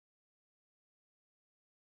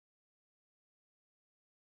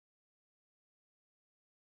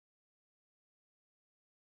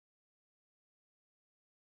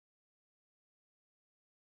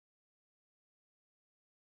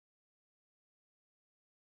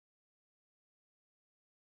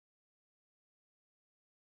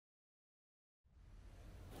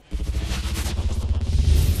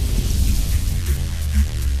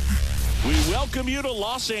Welcome you to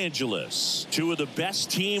Los Angeles. Two of the best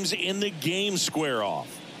teams in the game square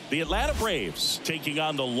off. The Atlanta Braves taking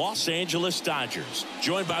on the Los Angeles Dodgers.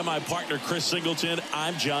 Joined by my partner, Chris Singleton,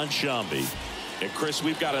 I'm John Shambi. And Chris,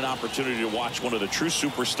 we've got an opportunity to watch one of the true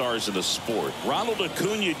superstars in the sport. Ronald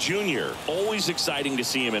Acuna Jr. Always exciting to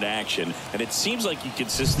see him in action. And it seems like he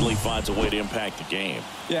consistently finds a way to impact the game.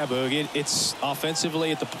 Yeah, Boog, it's offensively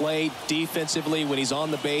at the plate, defensively when he's on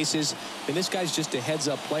the bases. And this guy's just a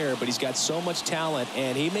heads-up player, but he's got so much talent,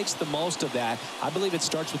 and he makes the most of that. I believe it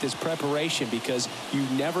starts with his preparation because you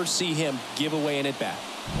never see him give away an at-bat.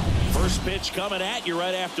 First pitch coming at you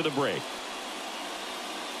right after the break.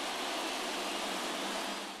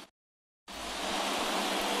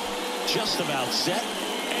 Just about set,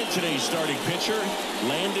 and today's starting pitcher,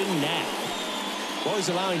 Landon Knack. Well, he's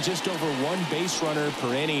allowing just over one base runner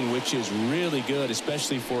per inning, which is really good,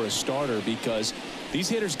 especially for a starter, because these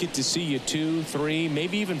hitters get to see you 2, 3,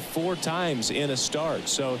 maybe even 4 times in a start.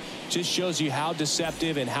 So just shows you how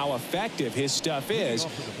deceptive and how effective his stuff is.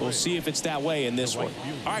 We'll see if it's that way in this one.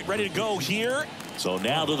 All right, ready to go here. So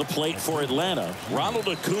now to the plate for Atlanta, Ronald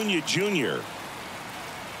Acuna Jr.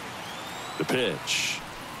 The pitch.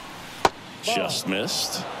 Just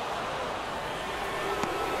missed.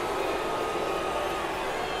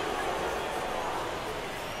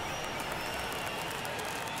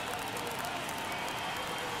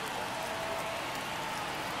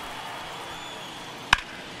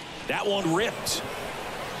 That one ripped.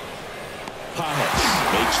 Paz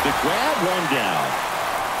makes the grab, one down.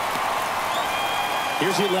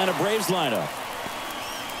 Here's the Atlanta Braves lineup.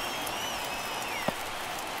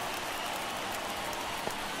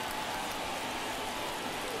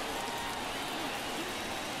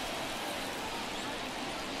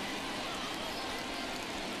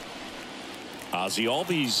 Ozzie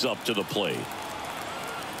Albies up to the plate.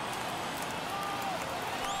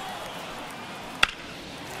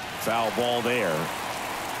 Foul ball there.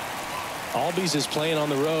 Albies is playing on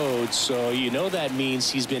the road, so you know that means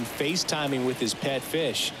he's been FaceTiming with his pet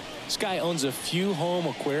fish. This guy owns a few home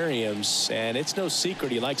aquariums, and it's no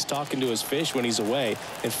secret he likes talking to his fish when he's away.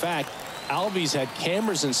 In fact, Albies had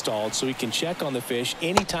cameras installed so he can check on the fish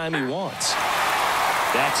anytime he wants.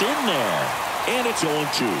 That's in there. And it's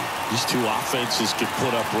 0-2. These two offenses can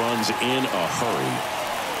put up runs in a hurry.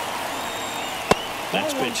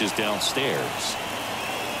 Next pitch is downstairs.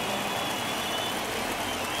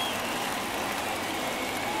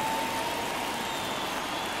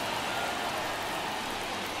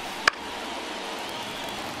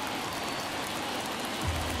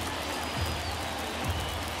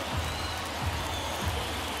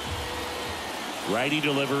 Righty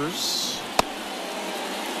delivers.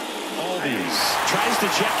 Albies tries to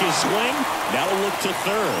check his swing. Now a look to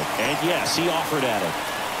third. And yes, he offered at it.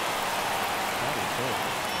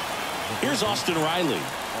 Here's Austin Riley.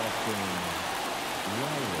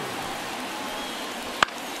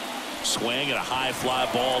 Swing at a high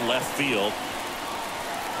fly ball left field.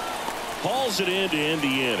 Hauls it in to end the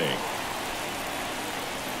inning.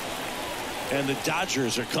 And the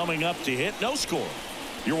Dodgers are coming up to hit. No score.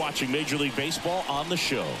 You're watching Major League Baseball on the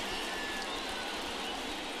show.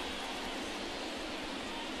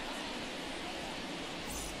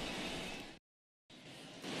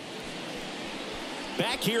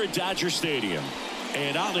 Back here at Dodger Stadium.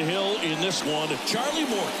 And on the hill in this one, Charlie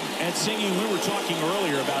Morton. And singing, we were talking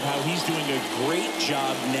earlier about how he's doing a great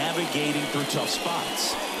job navigating through tough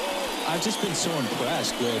spots. I've just been so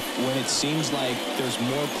impressed with when it seems like there's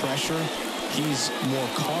more pressure, he's more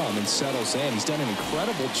calm and settles in. He's done an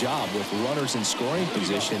incredible job with runners in scoring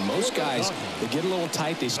position. Most guys, they get a little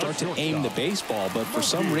tight, they start to aim the baseball, but for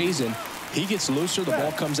some reason, he gets looser, the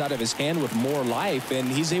ball comes out of his hand with more life, and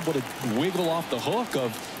he's able to wiggle off the hook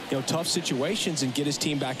of tough situations and get his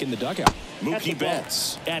team back in the dugout. Mookie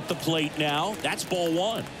Betts at the plate now. That's ball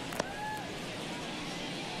one.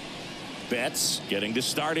 Betts getting to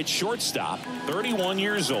start at shortstop, 31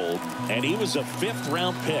 years old, and he was a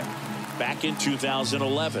 5th-round pick back in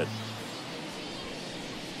 2011.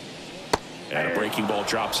 And a breaking ball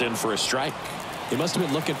drops in for a strike. He must have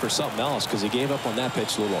been looking for something else because he gave up on that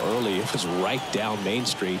pitch a little early. It was right down Main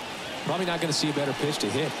Street. Probably not going to see a better pitch to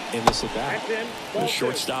hit in this at bat. The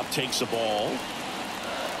shortstop takes a ball.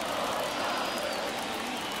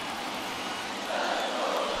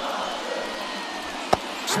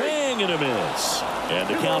 Swing and a miss. And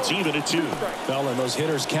the count's even at 2. Well, and those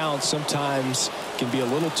hitters' counts sometimes can be a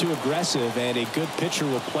little too aggressive, and a good pitcher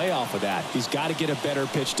will play off of that. He's got to get a better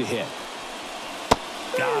pitch to hit.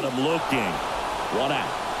 Got him looking. 1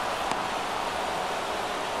 out.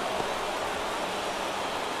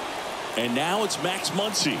 And now it's Max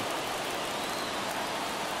Muncy.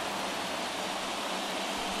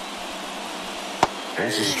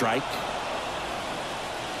 There's a strike.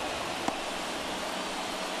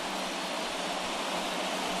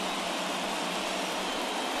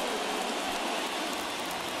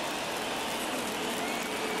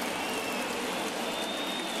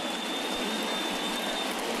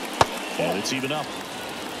 And it's even up.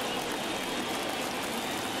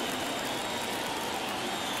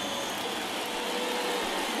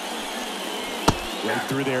 Right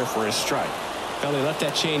through there for a strike. Well, he left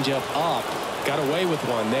that changeup up, got away with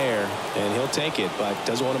one there, and he'll take it, but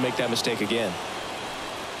doesn't want to make that mistake again.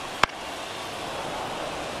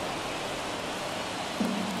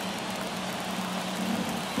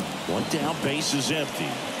 One down, base is empty.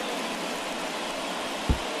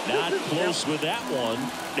 Not close with that one.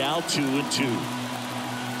 Now 2-2.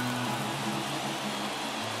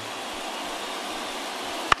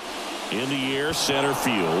 In the air, center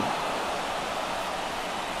field.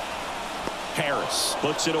 Harris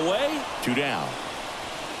puts it away. 2 down.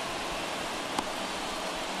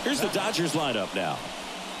 Here's the Dodgers lineup now.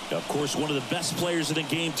 Of course, one of the best players in the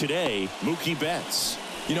game today, Mookie Betts.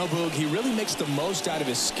 You know, Boog, he really makes the most out of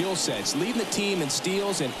his skill sets, leading the team in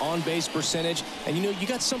steals and on-base percentage. And, you know, you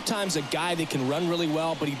got sometimes a guy that can run really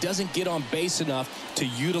well, but he doesn't get on base enough to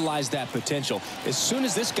utilize that potential. As soon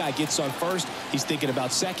as this guy gets on first, he's thinking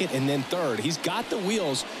about second and then third. He's got the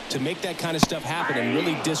wheels to make that kind of stuff happen and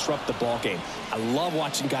really disrupt the ball game. I love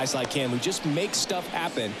watching guys like him who just make stuff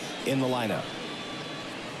happen in the lineup.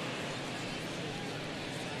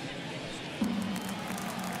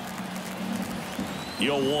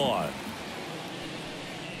 Yo, 1.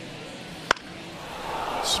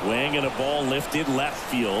 Swing and a ball lifted left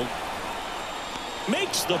field.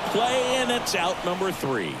 Makes the play, and it's out number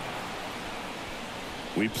 3.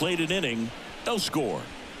 We played an inning, no score.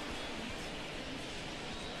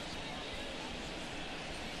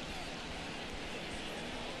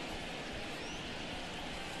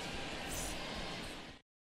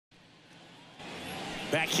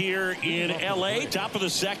 Back here in L.A., top of the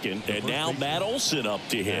second, and now Matt Olson up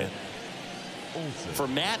to hit. For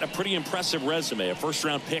Matt, a pretty impressive resume. A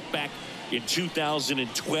first-round pick back in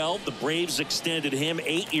 2012. The Braves extended him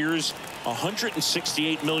 8 years,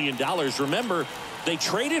 $168 million. Remember, they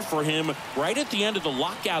traded for him right at the end of the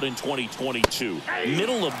lockout in 2022,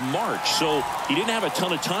 middle of March, so he didn't have a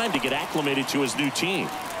ton of time to get acclimated to his new team.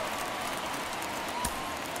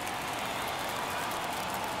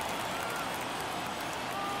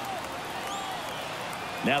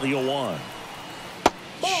 Now the 0-1.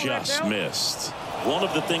 Just missed. One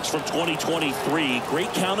of the things from 2023,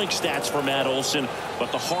 great counting stats for Matt Olson,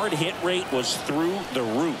 but the hard hit rate was through the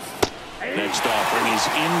roof. Next offering, he's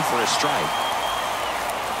in for a strike.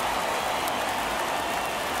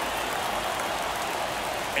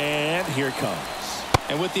 And here it comes.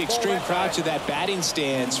 And with the extreme crouch of that batting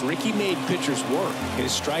stance, Ricky made pitchers work.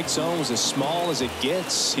 His strike zone was as small as it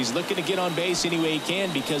gets. He's looking to get on base any way he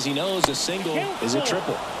can because he knows a single is a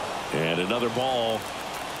triple. And another ball.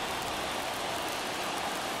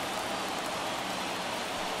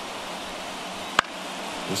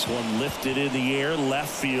 This one lifted in the air, left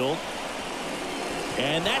field.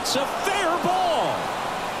 And that's a fair ball.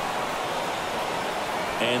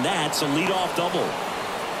 And that's a leadoff double.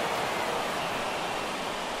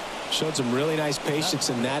 Showed some really nice patience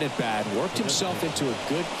in that at bat. Worked himself into a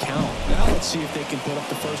good count. Now let's see if they can put up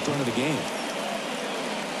the first run of the game.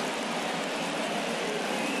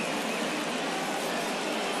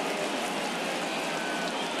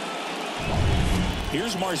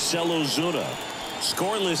 Here's Marcell Ozuna.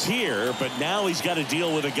 Scoreless here, but now he's got to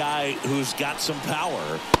deal with a guy who's got some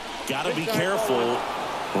power. Got to be careful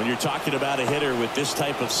when you're talking about a hitter with this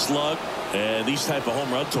type of slug and these type of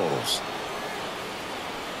home run totals.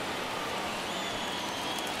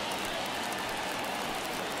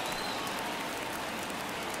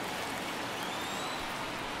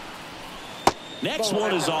 Next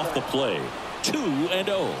one is off the play.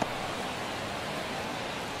 2-0.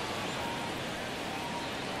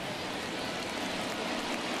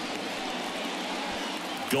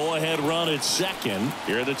 Go ahead run at second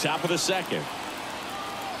here at the top of the second.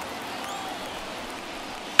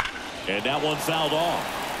 And that one fouled off.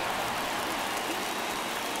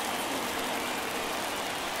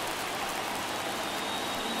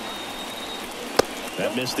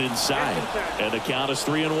 That missed inside, and the count is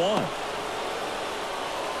 3-1.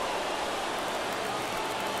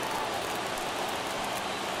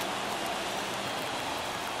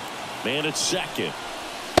 Man at second.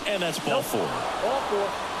 And that's ball 4.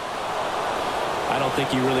 I don't think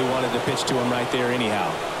he really wanted to pitch to him right there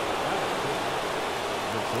anyhow.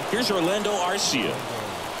 Here's Orlando Arcia.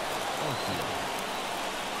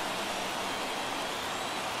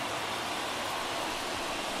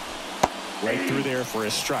 Right through there for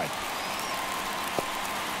a strike.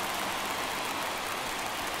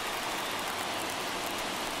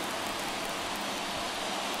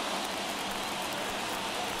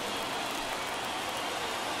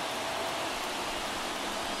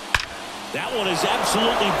 That one is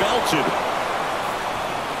absolutely belted.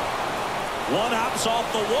 One hops off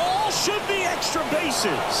the wall. Should be extra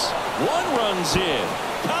bases. One runs in.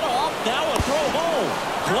 Cut off. Now a throw home.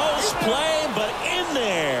 Close play, but in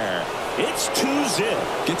there. It's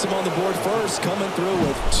 2-zip. Gets him on the board first, coming through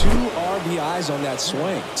with 2 RBIs on that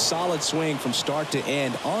swing. Solid swing from start to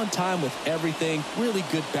end. On time with everything. Really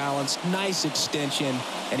good balance. Nice extension.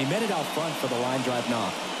 And he met it out front for the line drive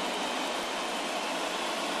knock.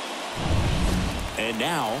 And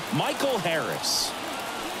now, Michael Harris.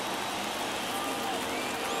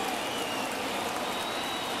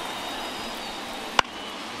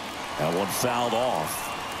 That one fouled off.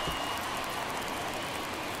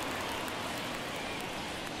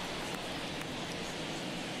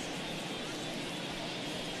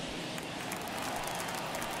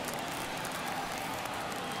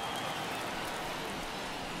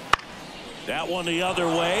 That one the other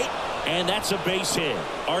way. And that's a base hit.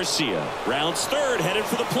 Arcia rounds third, headed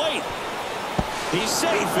for the plate. He's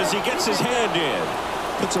safe as he gets his hand in.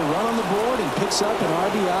 Puts a run on the board and picks up an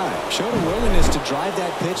RBI. Showed a willingness to drive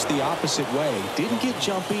that pitch the opposite way. Didn't get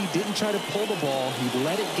jumpy, didn't try to pull the ball. He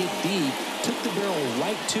let it get deep, took the barrel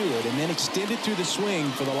right to it, and then extended through the swing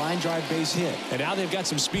for the line drive base hit. And now they've got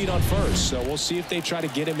some speed on first, so we'll see if they try to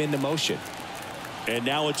get him into motion. And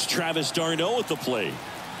now it's Travis d'Arnaud at the plate.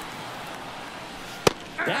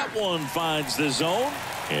 That one finds the zone,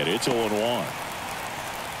 and it's 0-1.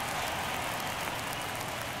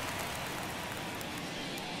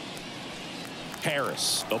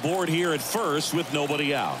 Harris aboard here at first with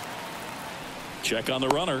nobody out. Check on the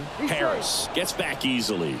runner. Harris gets back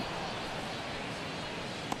easily.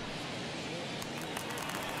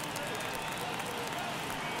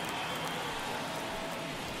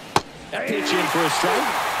 That pitch in for a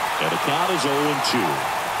strike, and the count is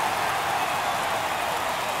 0-2.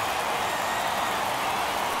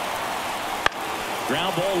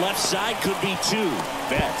 Ground ball left side, could be 2.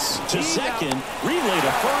 Betts to second, relay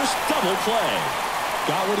to first, double play.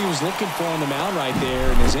 Got what he was looking for on the mound right there,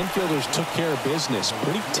 and his infielders took care of business.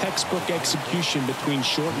 Pretty textbook execution between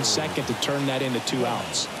short and second to turn that into 2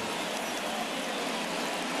 outs.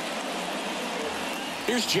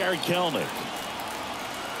 Here's Jared Kelenic.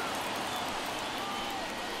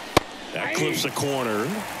 That clips a corner.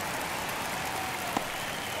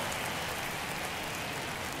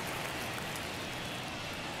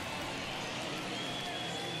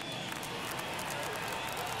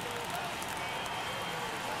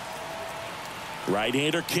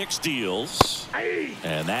 Right-hander kick steals.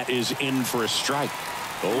 And that is in for a strike.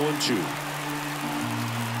 0-2.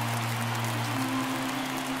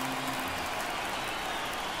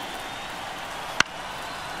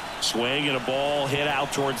 Swing and a ball hit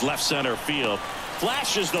out towards left center field.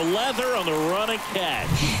 Flashes the leather on the run and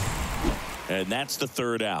catch. And that's the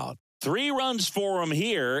 3rd out. 3 runs for him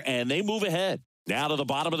here, and they move ahead. Now to the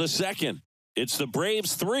bottom of the 2nd. It's the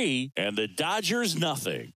Braves 3 and the Dodgers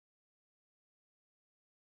nothing.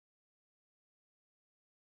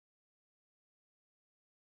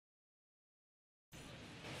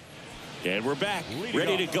 And we're back,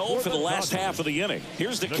 ready to go for the last half of the inning.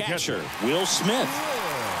 Here's the catcher, Will Smith.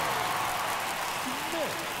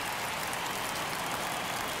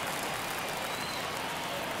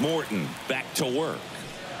 Morton back to work.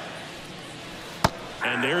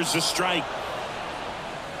 And there's the strike.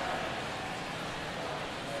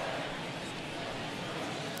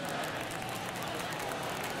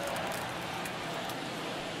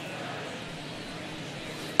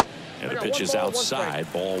 And the pitch is outside,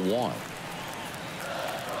 ball 1.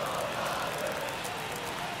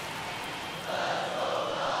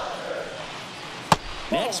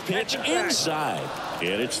 Next pitch inside,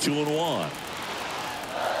 and it's 2-1.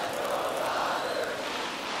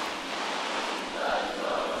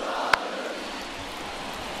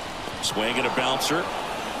 Swing and a bouncer.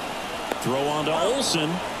 Throw on to Olsen.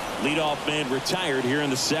 Leadoff man retired here in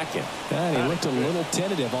the 2nd. And he looked a little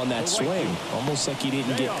tentative on that swing. Almost like he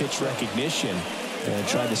didn't get pitch recognition. And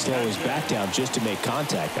tried to slow his bat down just to make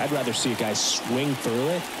contact. I'd rather see a guy swing through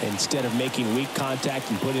it instead of making weak contact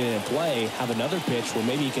and putting it in play. Have another pitch where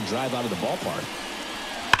maybe he can drive out of the ballpark.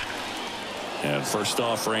 And first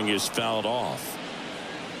offering is fouled off.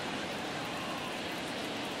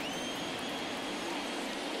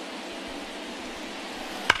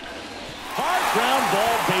 Hard ground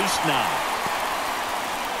ball, base knock.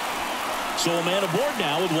 So a man aboard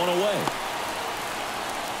now with 1 away.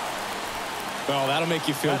 Oh, that'll make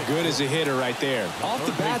you feel good as a hitter right there. Off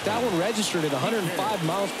the bat, that one registered at 105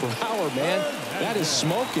 miles per hour, man. That is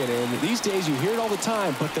smoking, and these days you hear it all the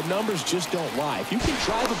time, but the numbers just don't lie. If you can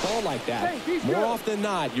drive a ball like that, more often than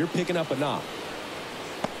not, you're picking up a knock.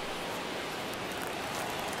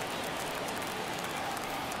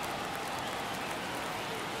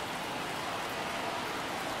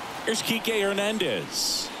 Here's Kike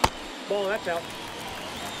Hernandez. Ball, that's out.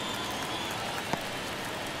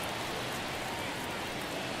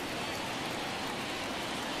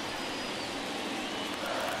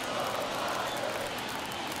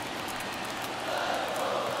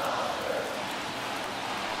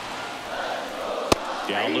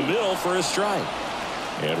 Down the middle for a strike.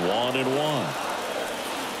 And 1-1.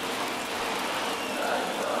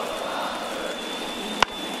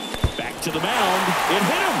 Back to the mound. It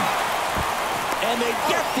hit him. And they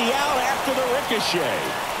get the out after the ricochet.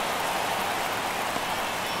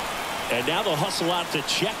 And now they'll hustle out to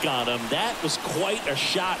check on him. That was quite a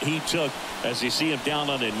shot he took as you see him down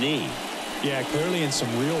on a knee. Yeah, clearly in some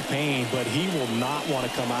real pain, but he will not want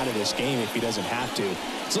to come out of this game if he doesn't have to.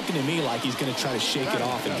 It's looking to me like he's going to try to shake it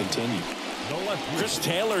off and continue. Chris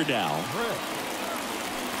Taylor now.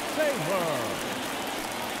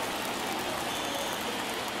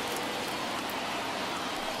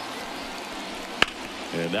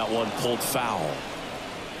 And that one pulled foul.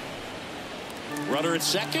 Runner at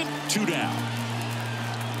second, 2 down.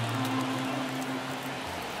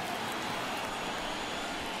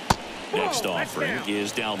 Next offering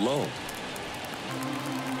is down low.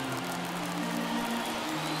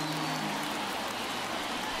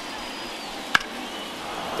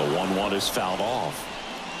 The 1-1 is fouled off.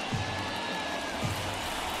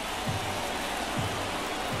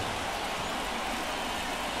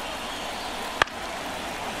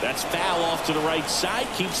 That's foul off to the right side,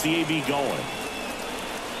 keeps the AB going.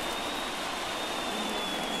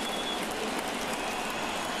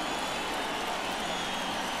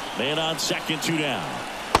 Man on second, 2 down.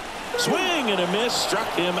 Swing and a miss,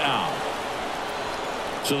 struck him out.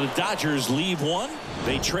 So the Dodgers leave one.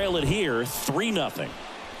 They trail it here 3-0.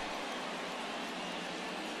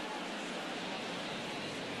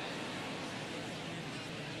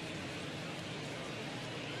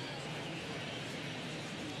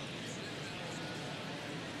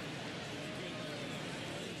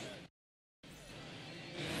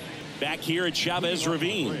 Back here at Chavez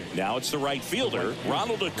Ravine. Now it's the right fielder,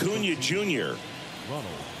 Ronald Acuna Jr.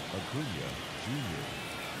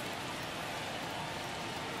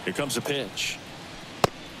 Here comes a pitch.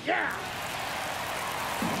 Yeah.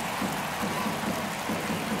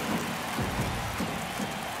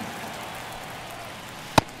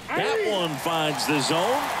 That one finds the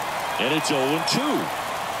zone, and it's 0-2.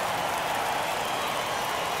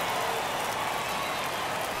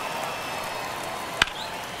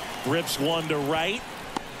 Rips one to right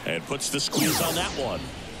and puts the squeeze on that one.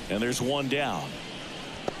 And there's one down.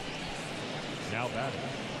 Now batting,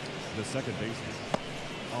 the second baseman,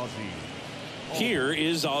 Ozzie. Here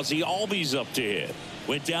is Ozzie Albies up to hit.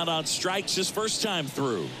 Went down on strikes his first time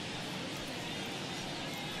through.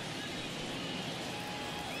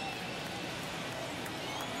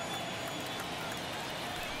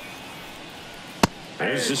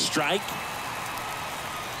 There's the strike.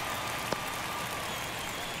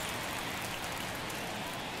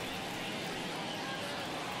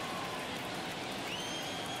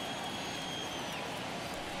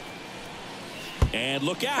 And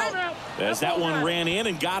look out as that one ran in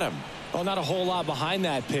and got him. Well, not a whole lot behind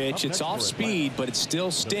that pitch. It's off speed, but it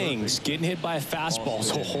still stings. Getting hit by a fastball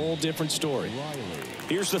is a whole different story.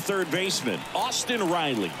 Here's the third baseman, Austin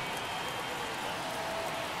Riley.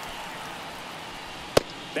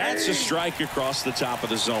 That's a strike across the top of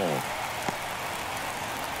the zone.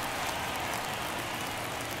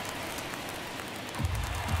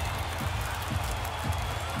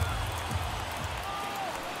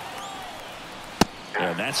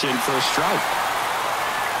 And that's in for a strike.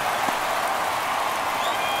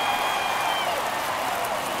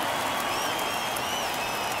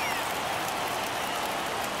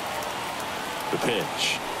 The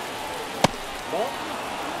pitch.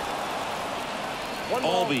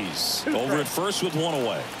 Albies over at first with one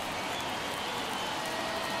away.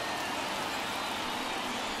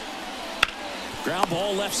 Ground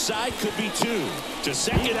ball left side, could be 2. To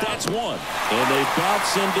second, that's 1. And they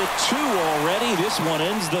bounce into 2 already. This one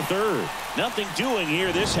ends the third. Nothing doing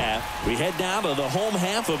here this half. We head down to the home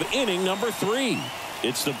half of inning number 3.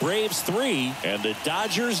 It's the Braves 3 and the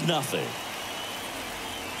Dodgers nothing.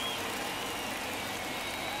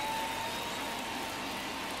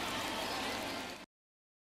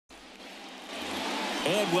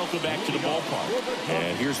 And welcome back to the ballpark.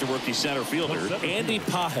 And here's the rookie center fielder, Andy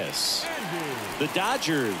Pajes. The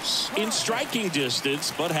Dodgers in striking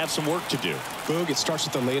distance, but have some work to do. Boog, it starts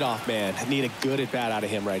with the leadoff man. I need a good at-bat out of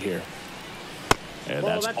him right here. And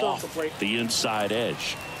that's off the inside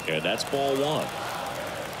edge. And that's ball one.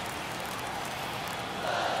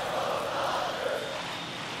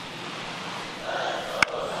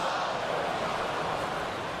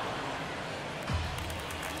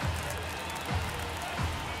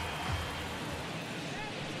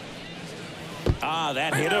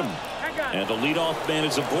 That hit him. And the leadoff man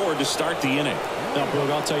is aboard to start the inning. Now, Boog,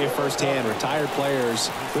 I'll tell you firsthand, retired players,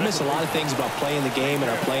 we miss a lot of things about playing the game in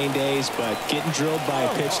our playing days, but getting drilled by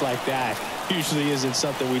a pitch like that usually isn't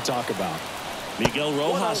something we talk about. Miguel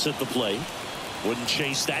Rojas at the plate. Wouldn't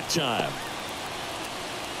chase that time.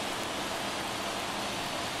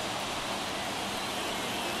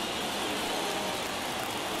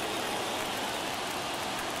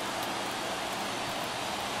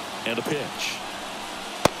 And a pitch.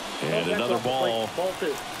 And another ball. Ball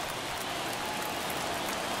two.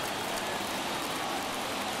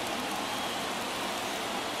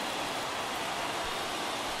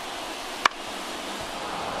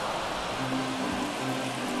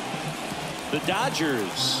 The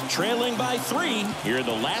Dodgers trailing by 3 here in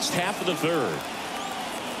the last half of the third.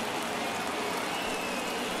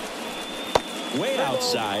 Way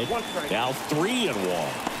outside. Now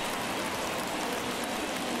 3-1.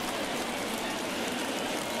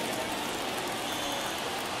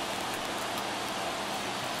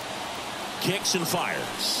 Kicks and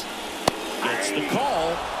fires. Gets the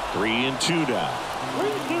call. 3-2 now.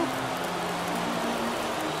 3-2.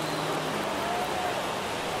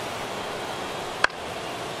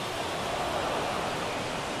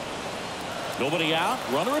 Nobody out.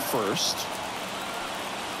 Runner at first.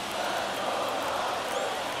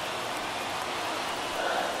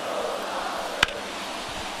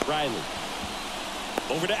 Riley.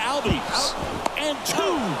 Over to Albies. And 2.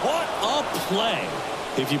 What a play.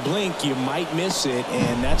 If you blink, you might miss it,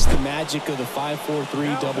 and that's the magic of the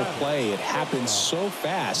 5-4-3 double play. It happens so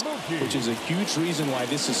fast, which is a huge reason why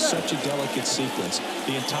this is such a delicate sequence.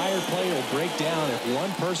 The entire play will break down if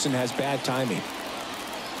one person has bad timing.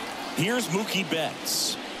 Here's Mookie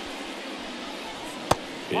Betts.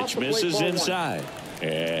 Pitch misses inside,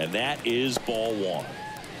 and that is ball one.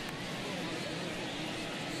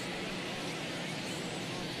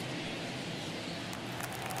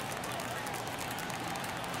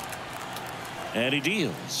 And he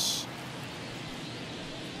deals.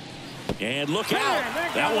 And look out.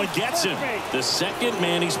 That one gets him. The second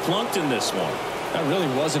man he's plunked in this one. That really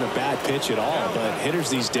wasn't a bad pitch at all, but hitters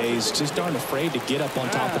these days just aren't afraid to get up on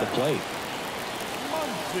top of the plate.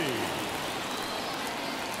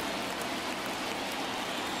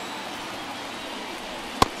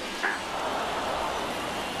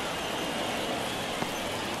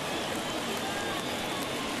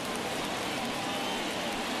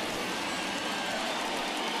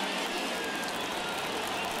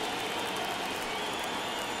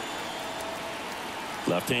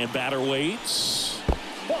 Left-hand batter waits.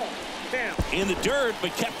 Ball down. In the dirt,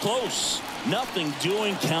 but kept close. Nothing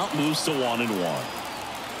doing. Count moves to 1-1.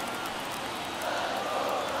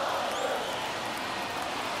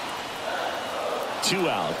 Two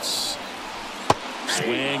outs.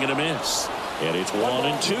 Swing and a miss. And it's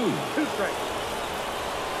 1-2. 2 strikes.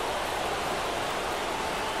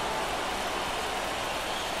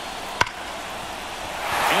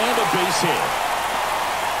 And a base hit.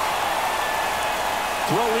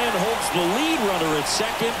 Throw in holds the lead runner at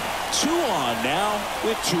second. 2 on now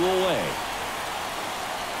with 2 away.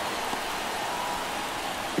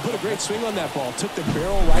 He put a great swing on that ball. Took the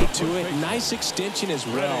barrel right to it. Nice extension as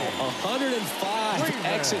well. 105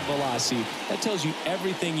 exit velocity. That tells you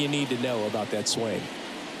everything you need to know about that swing.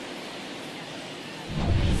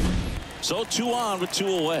 So 2 on with 2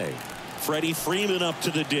 away. Freddie Freeman up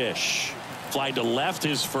to the dish. Fly to left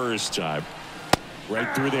his first time.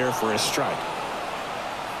 Right through there for a strike.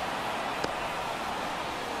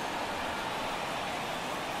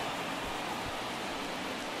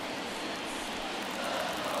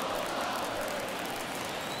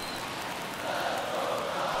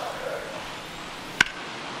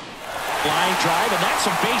 Line drive, and that's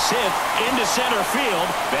a base hit into center field.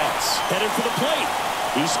 Betts headed for the plate.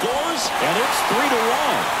 He scores, and it's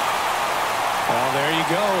 3-1. Well, there you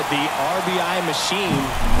go. The RBI machine.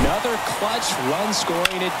 Another clutch run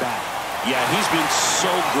scoring at bat. Yeah, he's been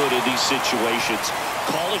so good in these situations.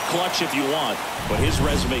 Call it clutch if you want, but his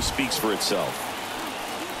resume speaks for itself.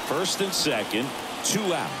 First and second,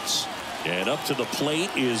 2 outs. And up to the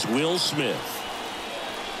plate is Will Smith.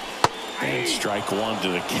 And strike one to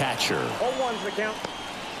the catcher. 0-1's the count.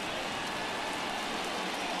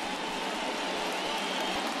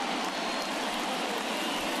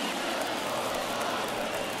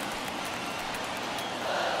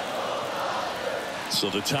 So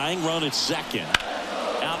the tying run at second.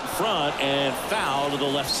 Out in front and foul to the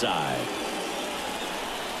left side.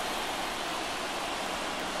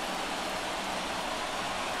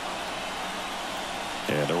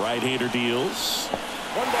 And the right-hander deals.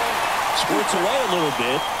 1 ball. Squirts away a little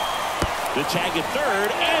bit. The tag at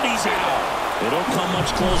third, and he's out. They don't come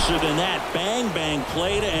much closer than that. Bang, bang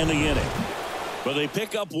play to end the inning. But they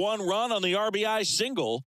pick up 1 run on the RBI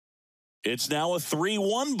single. It's now a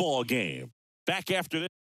 3-1 ball game. Back after this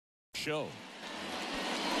show.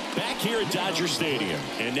 Back here at Dodger Stadium.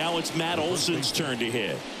 And now it's Matt Olson's turn to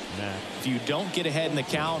hit. If you don't get ahead in the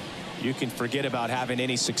count, you can forget about having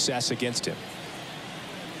any success against him.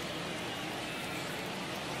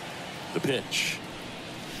 The pitch.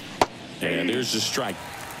 And there's the strike.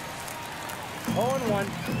 0-1.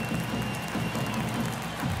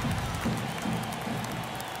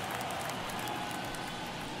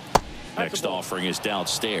 Next offering is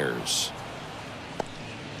downstairs.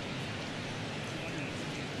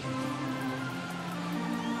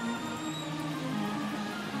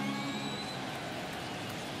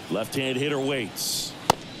 Left-hand hitter waits.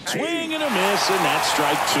 Swing and a miss, and that's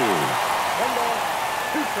strike 2. 1 ball,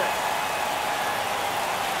 2 strikes.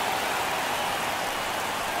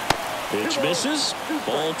 Pitch misses.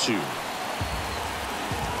 Ball 2.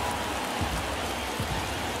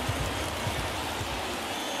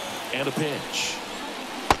 And a pitch.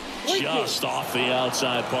 Just off the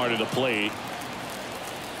outside part of the plate.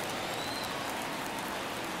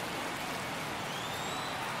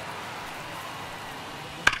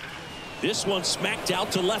 This one smacked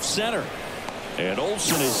out to left center. And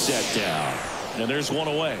Olson is set down. And there's one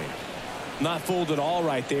away. Not fooled at all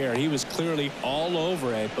right there. He was clearly all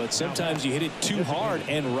over it, but sometimes you hit it too hard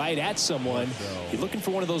and right at someone. You're looking for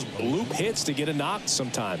one of those bloop hits to get a knock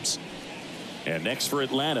sometimes. And next for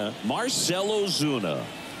Atlanta, Marcell Ozuna.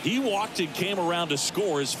 He walked and came around to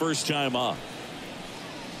score his first time up.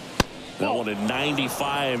 That one at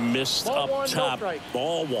 95, missed up top.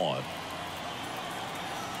 Ball 1.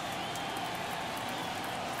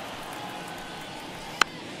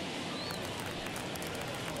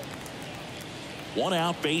 One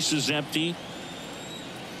out, base is empty.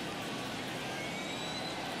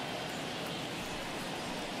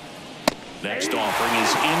 Next offering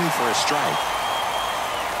is in for a strike.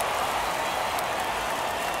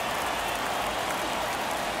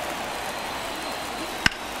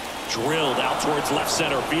 Drilled out towards left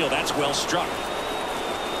center field. That's well struck.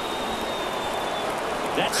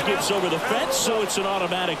 That skips over the fence, so it's an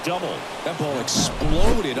automatic double. That ball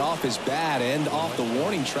exploded off his bat and off the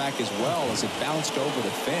warning track as well as it bounced over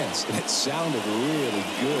the fence. And it sounded really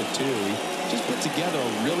good, too. He just put together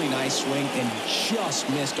a really nice swing and just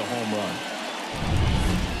missed a home run.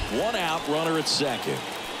 One out, runner at second.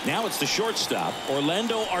 Now it's the shortstop,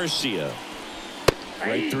 Orlando Arcia.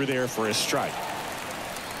 Right through there for a strike.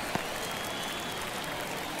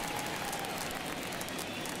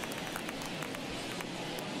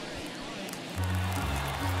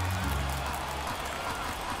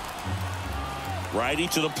 Righty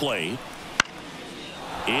to the plate.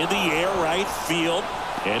 In the air, right field.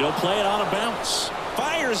 And he'll play it on a bounce.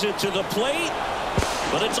 Fires it to the plate.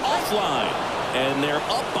 But it's offline. And they're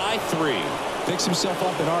up by 3. Picks himself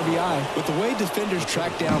up at RBI. With the way defenders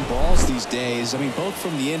track down balls these days, I mean, both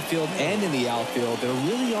from the infield and in the outfield, there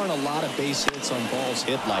really aren't a lot of base hits on balls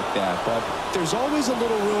hit like that. But there's always a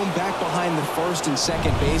little room back behind the first and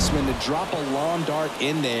second baseman to drop a lawn dart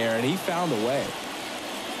in there, and he found a way.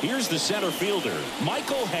 Here's the center fielder,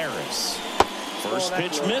 Michael Harris. First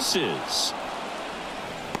pitch misses.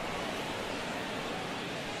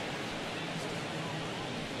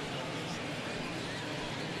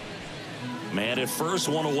 Man at first,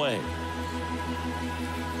 one away.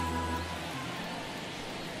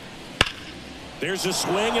 There's a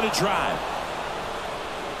swing and a drive.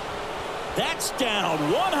 That's down.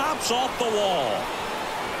 One hops off the wall.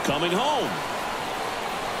 Coming home.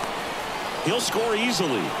 He'll score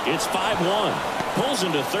easily. It's 5-1. Pulls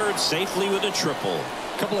into third safely with a triple.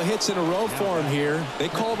 Couple of hits in a row for him here. They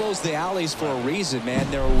call those the alleys for a reason, man.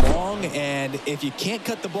 They're long, and if you can't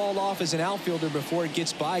cut the ball off as an outfielder before it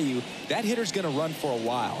gets by you, that hitter's going to run for a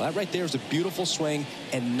while. That right there is a beautiful swing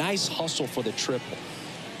and nice hustle for the triple.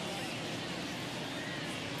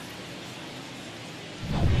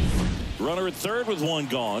 Runner at third with one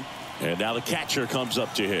gone. And now the catcher comes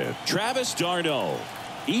up to hit. Travis d'Arnaud.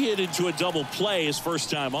 He hit into a double play his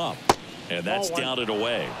first time up. And that's down and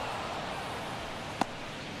away.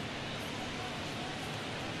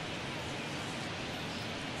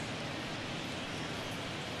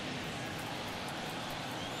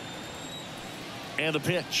 And the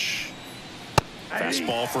pitch.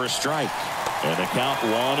 Fastball for a strike. And the count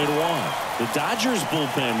 1-1. The Dodgers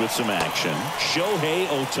bullpen with some action. Shohei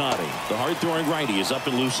Ohtani, the hard-throwing righty, is up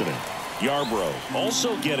and loosening. Yarbrough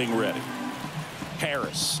also getting ready.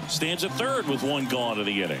 Harris stands at third with one gone in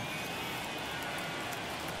the inning.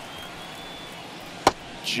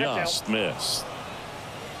 Just missed.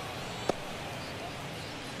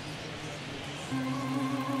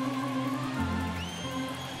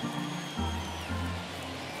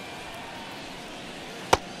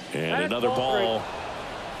 And another ball.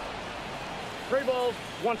 3 balls,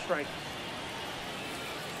 1 strike.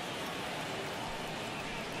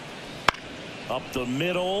 Up the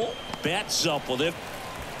middle. Bats up with it.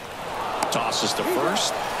 Tosses to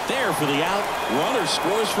first. There for the out. Runner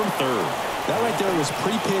scores from third. That right there was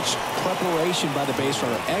pre-pitch preparation by the base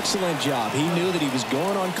runner. Excellent job. He knew that he was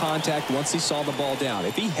going on contact once he saw the ball down.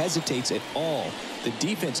 If he hesitates at all, the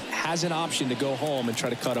defense has an option to go home and try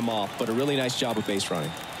to cut him off. But a really nice job with base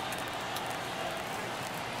running.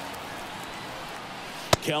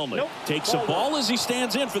 Kelman takes a ball as he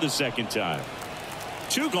stands in for the second time.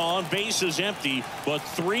 2 gone, bases empty, but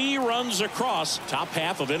 3 runs across. Top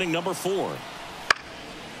half of inning number 4.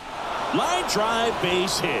 Line drive,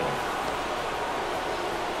 base hit.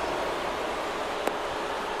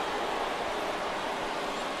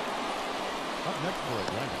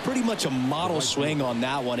 Pretty much a model swing on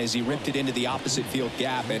that one as he ripped it into the opposite field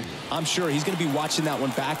gap, and I'm sure he's going to be watching that one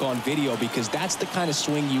back on video because that's the kind of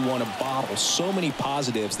swing you want to bottle. So many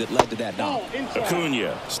positives that led to that knock.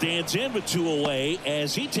 Acuna stands in with 2 away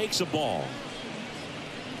as he takes a ball.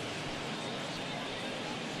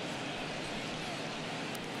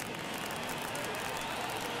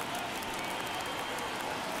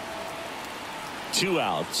 Two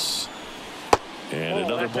outs. And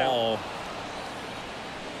another ball.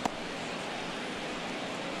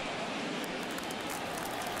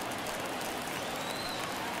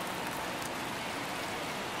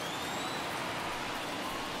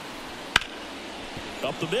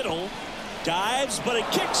 Up the middle. Dives, but it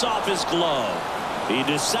kicks off his glove. He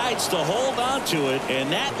decides to hold on to it,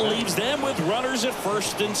 and that leaves them with runners at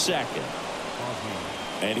first and second.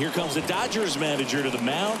 And here comes the Dodgers manager to the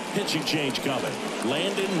mound. Pitching change coming.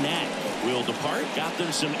 Landon Knack will depart. Got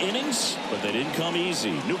them some innings, but they didn't come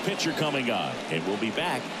easy. New pitcher coming on, and we'll be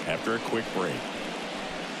back after a quick break.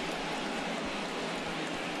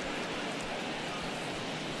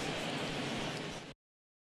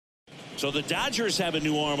 So the Dodgers have a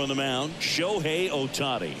new arm on the mound, Shohei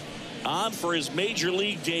Ohtani, on for his major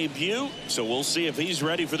league debut. So we'll see if he's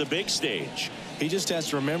ready for the big stage. He just has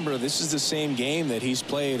to remember this is the same game that he's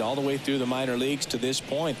played all the way through the minor leagues to this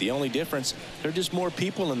point. The only difference, there are just more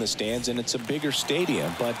people in the stands and it's a bigger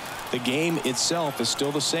stadium, but the game itself is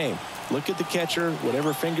still the same. Look at the catcher,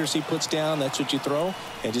 whatever fingers he puts down, that's what you throw,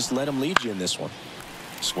 and just let him lead you in this one.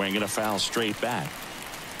 Swing and a foul straight back.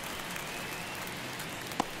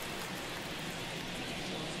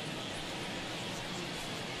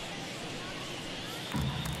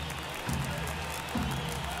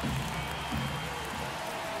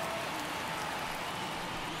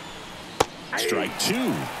 Strike 2.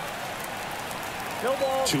 No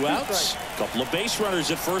ball, 2 outs. Couple of base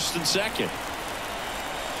runners at first and second.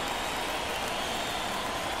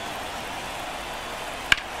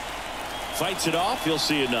 Fights it off. He'll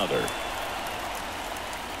see another.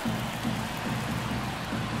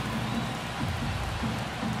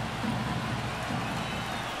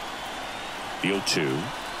 The 0-2.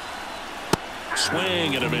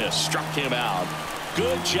 Swing and a miss. Struck him out.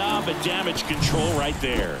 Good job at damage control right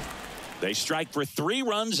there. They strike for 3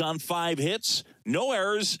 runs on 5 hits, no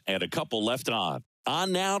errors, and a couple left on.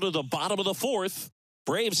 On now to the bottom of the 4th.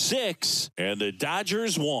 Braves 6 and the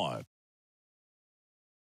Dodgers 1.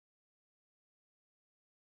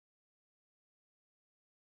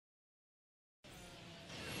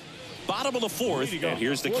 Bottom of the 4th, and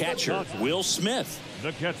here's the catcher, Will Smith.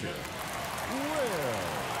 The catcher, Will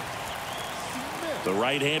Smith. The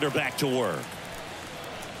right-hander back to work.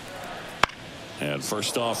 And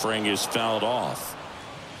first offering is fouled off.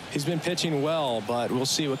 He's been pitching well, but we'll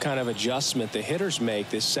see what kind of adjustment the hitters make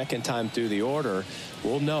this second time through the order.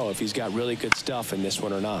 We'll know if he's got really good stuff in this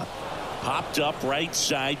one or not. Popped up right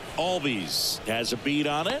side. Albies has a beat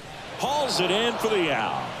on it. Hauls it in for the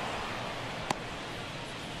out.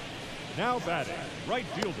 Now batting, right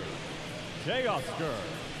fielder, Teoscar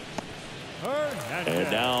Hernandez.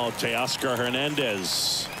 And now Teoscar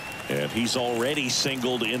Hernandez. And he's already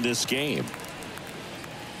singled in this game.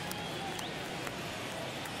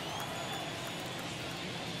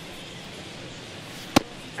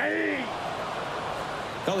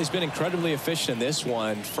 Well, he's been incredibly efficient in this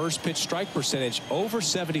one. First pitch strike percentage over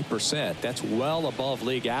 70%. That's well above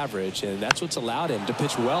league average, and that's what's allowed him to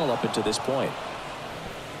pitch well up until this point.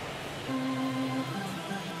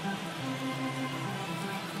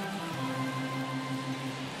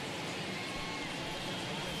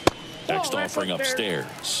 Next offering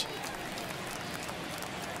upstairs.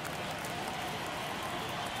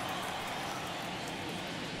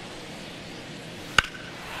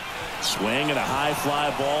 Swing and a high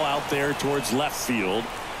fly ball out there towards left field.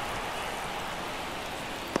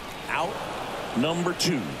 Out number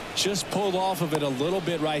 2. Just pulled off of it a little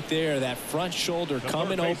bit right there. That front shoulder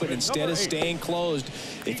coming open instead of staying closed.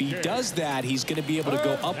 If he does that, he's going to be able to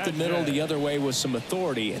go up the middle the other way with some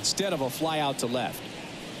authority instead of a fly out to left.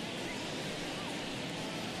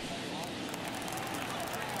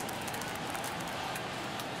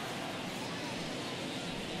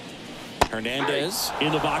 Hernandez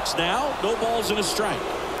in the box now. No balls and a strike.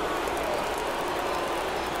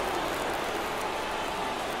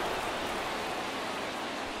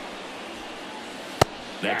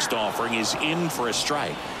 Next offering is in for a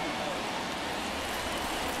strike.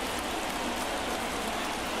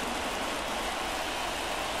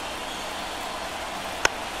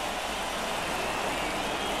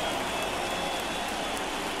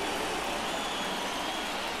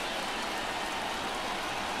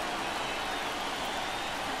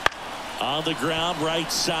 On the ground,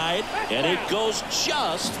 right side, and it goes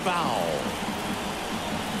just foul.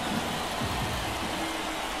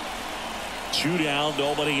 2 down,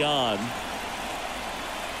 nobody on.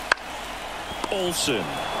 Olsen.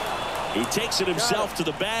 He takes it himself to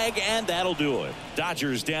the bag, and that'll do it.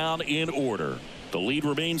 Dodgers down in order. The lead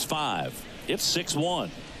remains 5. It's 6-1.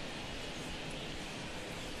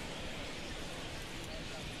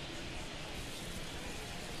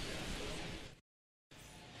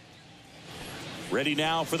 Ready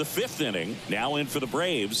now for the 5th inning. Now in for the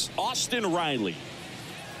Braves, Austin Riley.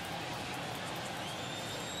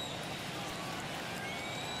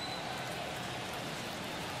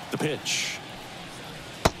 The pitch.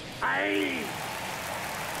 Aye.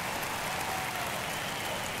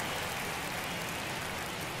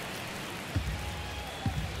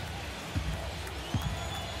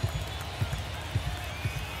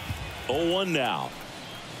 Oh, 1 now.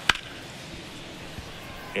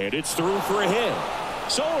 And it's through for a hit.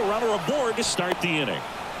 So a runner aboard to start the inning.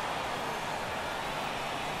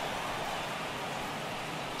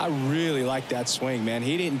 I really like that swing, man.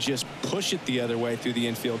 He didn't just push it the other way through the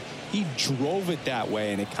infield. He drove it that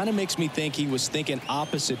way, and it kind of makes me think he was thinking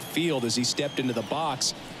opposite field as he stepped into the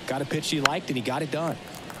box. Got a pitch he liked, and he got it done.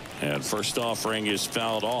 And first offering is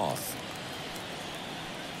fouled off.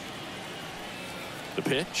 The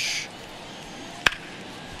pitch.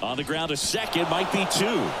 On the ground, a second, might be 2.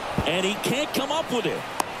 And he can't come up with it.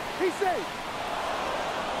 He's safe.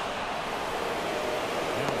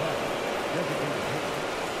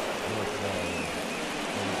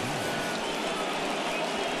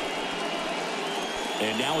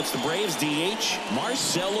 And now it's the Braves DH,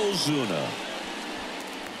 Marcell Ozuna.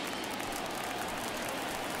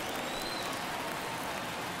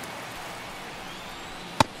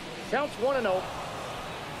 Counts 1-0.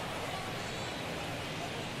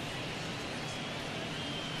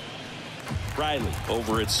 Riley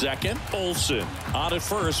over at second. Olsen on at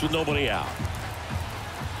first with nobody out.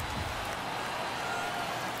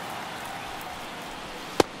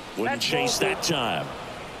 Wouldn't chase that time.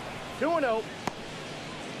 2-0.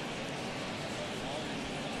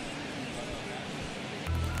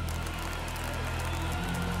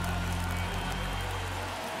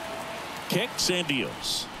 Kicks and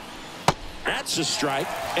deals. That's a strike,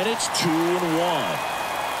 and it's 2-1.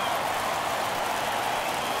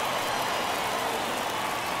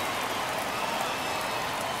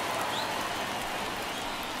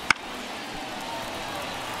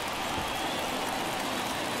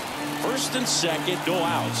 First and second go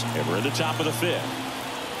out, and we're at the top of the 5th.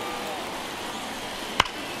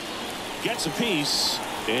 Gets a piece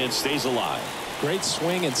and stays alive. Great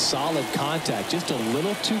swing and solid contact. Just a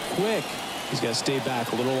little too quick. He's got to stay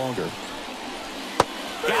back a little longer.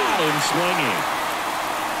 Got him swinging.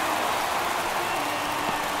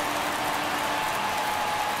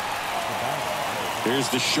 Here's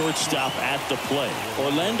the shortstop at the plate,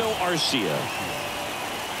 Orlando Arcia.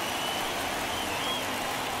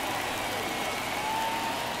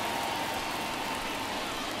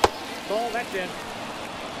 Ball, that's in.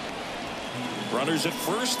 Runners at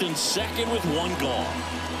first and second with 1 gone.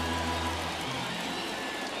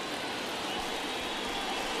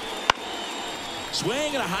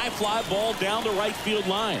 Swing and a high fly ball down the right field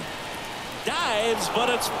line. Dives, but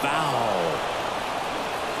it's foul.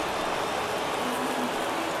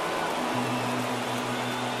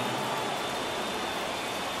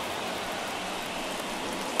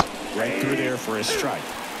 Right through there for a strike.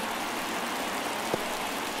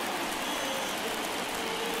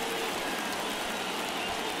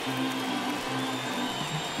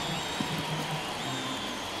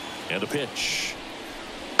 And the pitch.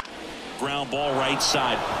 Ground ball right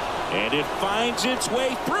side. And it finds its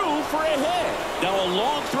way through for a hit. Now a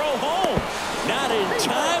long throw home. Not in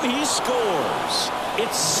time. He scores.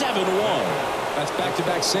 It's 7-1. That's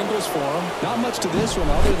back-to-back singles for him. Not much to this one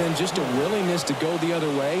other than just a willingness to go the other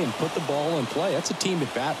way and put the ball in play. That's a team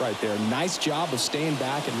at bat right there. Nice job of staying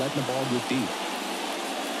back and letting the ball get deep.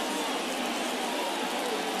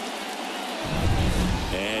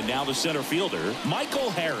 And now the center fielder,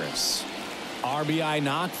 Michael Harris. RBI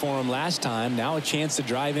knock for him last time. Now a chance to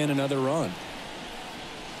drive in another run.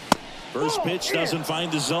 First pitch doesn't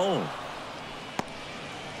find the zone.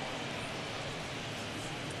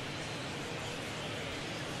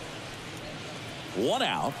 One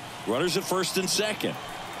out. Runners at first and second.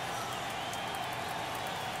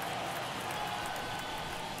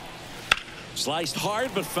 Sliced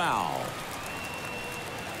hard but foul.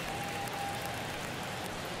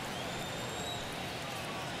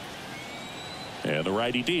 And the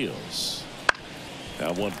righty deals.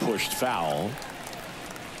 That one pushed foul.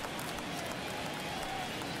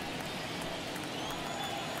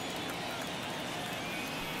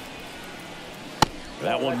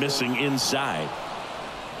 That one missing inside.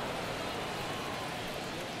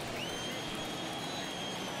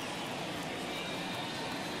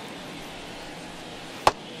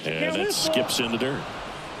 And it skips in the dirt.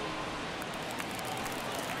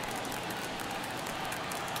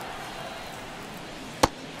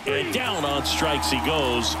 And down on strikes he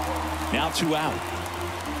goes. Now 2 out.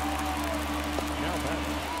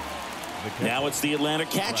 Now it's the Atlanta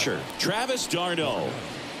catcher, Travis d'Arnaud.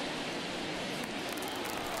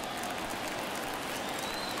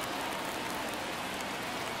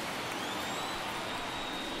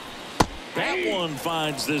 That one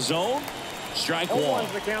finds the zone. Strike one.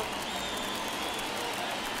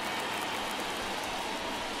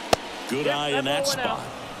 Good eye in that spot.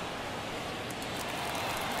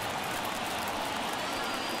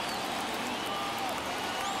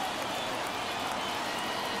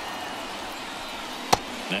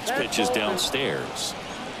 Next pitch is downstairs.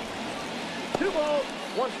 2 balls,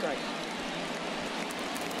 1 strike.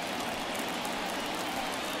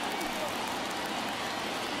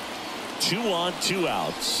 Two on, 2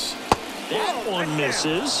 outs. That one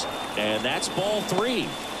misses, and that's ball 3.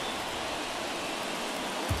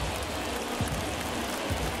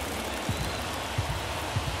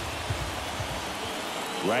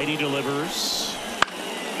 Righty delivers.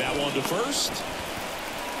 That one to first.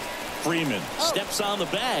 Freeman steps on the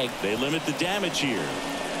bag. They limit the damage here.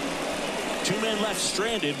 2 men left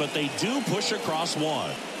stranded, but they do push across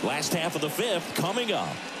 1. Last half of the 5th coming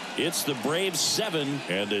up. It's the Braves 7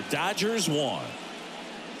 and the Dodgers 1.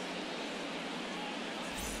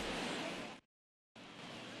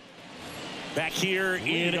 Back here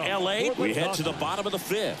in L.A., we head to the bottom of the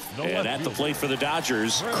 5th. And at the plate for the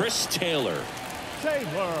Dodgers, Chris Taylor.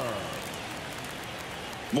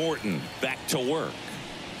 Morton back to work.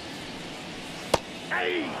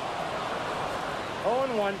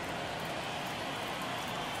 0-1.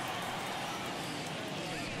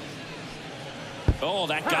 Oh,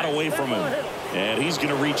 that got away from him. And he's going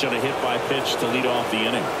to reach on a hit by pitch to lead off the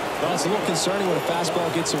inning. Well, it's a little concerning when a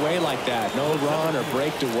fastball gets away like that. No run or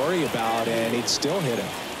break to worry about, and he'd still hit him.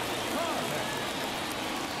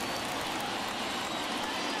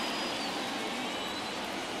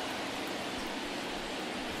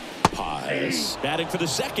 Paz batting for the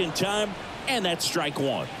 2nd time, and that's strike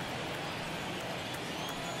 1.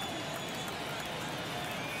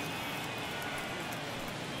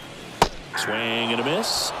 Swing and a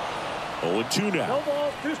miss. 0-2 now. No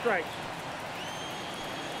balls, 2 strikes.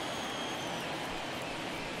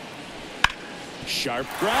 Sharp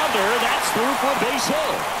grounder. That's through for a base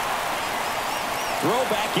hit. Throw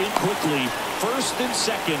back in quickly. 1st and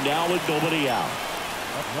 2nd now with nobody out.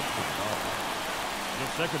 The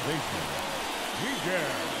second baseman,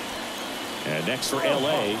 Miguel. And next for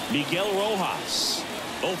L.A., Miguel Rojas.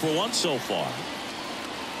 0 for 1 so far.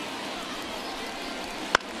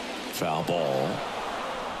 Foul ball.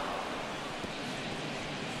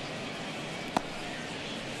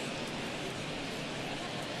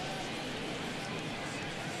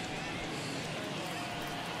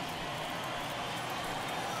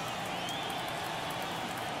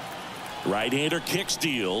 Right-hander kicks,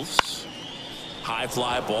 deals. High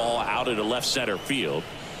fly ball out into left center field.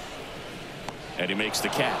 And he makes the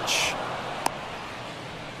catch.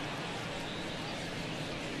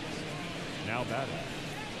 Now batting,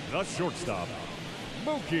 the shortstop,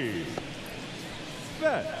 Mookie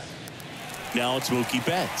Betts. Now it's Mookie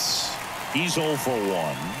Betts. He's 0 for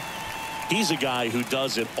 1. He's a guy who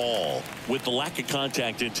does it all. With the lack of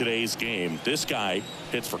contact in today's game, this guy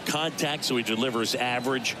hits for contact, so he delivers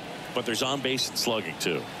average, but there's on base and slugging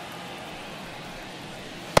too.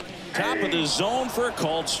 Top of the zone for a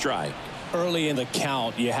called strike. Early in the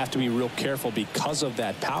count, you have to be real careful because of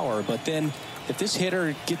that power, but then if this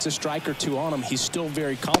hitter gets a strike or two on him, he's still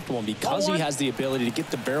very comfortable. Because he has the ability to get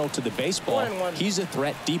the barrel to the baseball, he's a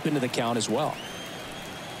threat deep into the count as well.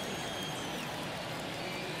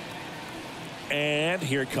 And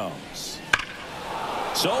here it comes.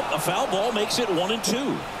 So a foul ball makes it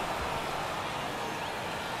 1-2.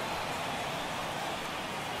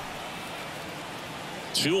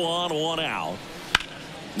 Two on, one out.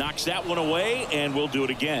 Knocks that one away, and we'll do it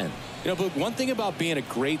again. You know, but one thing about being a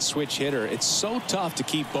great switch hitter, it's so tough to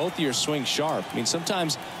keep both of your swings sharp. I mean,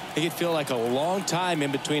 sometimes it can feel like a long time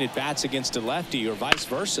in between at bats against a lefty or vice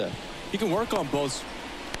versa. You can work on both.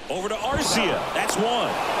 Over to Arcia. That's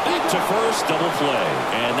one. Back to first, double play.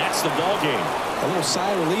 And that's the ball game. A little sigh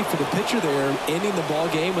of relief for the pitcher there, ending the ball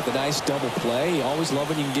game with a nice double play. Always love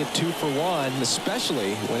when you can get 2 for 1,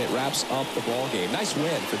 especially when it wraps up the ball game. Nice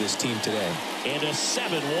win for this team today. And a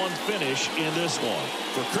 7-1 finish in this one.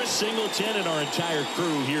 For Chris Singleton and our entire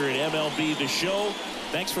crew here at MLB The Show,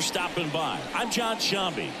 thanks for stopping by. I'm John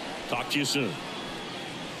Shambi. Talk to you soon.